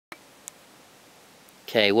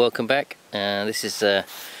Okay, welcome back. This is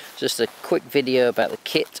just a quick video about the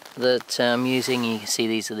kit that I'm using. You can see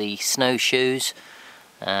these are the snowshoes.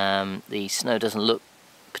 The snow doesn't look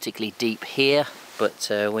particularly deep here, but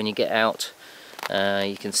when you get out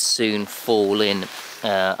you can soon fall in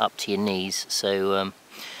up to your knees. So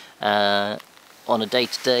on a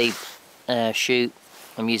day-to-day shoot,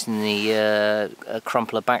 I'm using the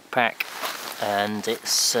Crumpler backpack, and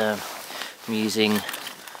it's I'm using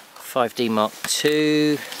 5D Mark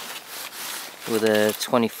II with a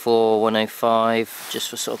 24-105 just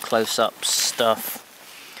for sort of close-up stuff,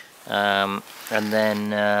 and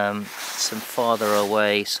then some farther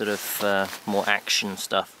away sort of more action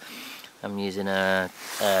stuff. I'm using a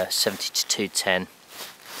 70-210.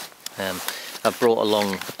 I've brought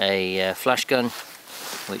along a flash gun,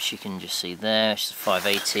 which you can just see there. It's a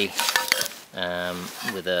 580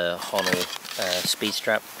 with a Honel speed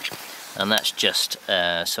strap. And that's just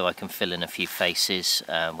so I can fill in a few faces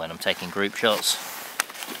when I'm taking group shots.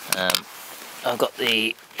 I've got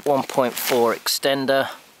the 1.4 extender,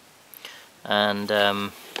 and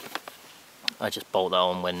I just bolt that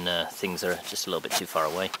on when things are just a little bit too far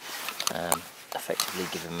away, effectively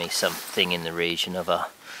giving me something in the region of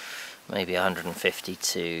maybe 150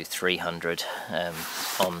 to 300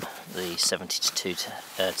 on the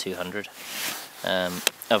 70-200.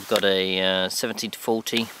 I've got a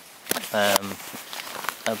 70-40.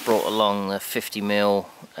 I've brought along the 50mm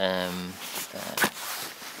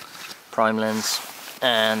prime lens,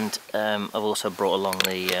 and I've also brought along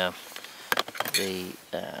the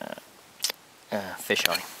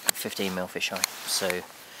fisheye, 15mm fisheye. So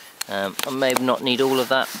I may not need all of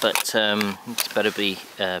that, but it's better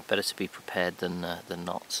to be prepared than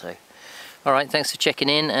not. So, all right, thanks for checking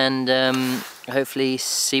in, and hopefully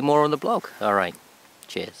see more on the blog. All right,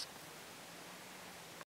 cheers.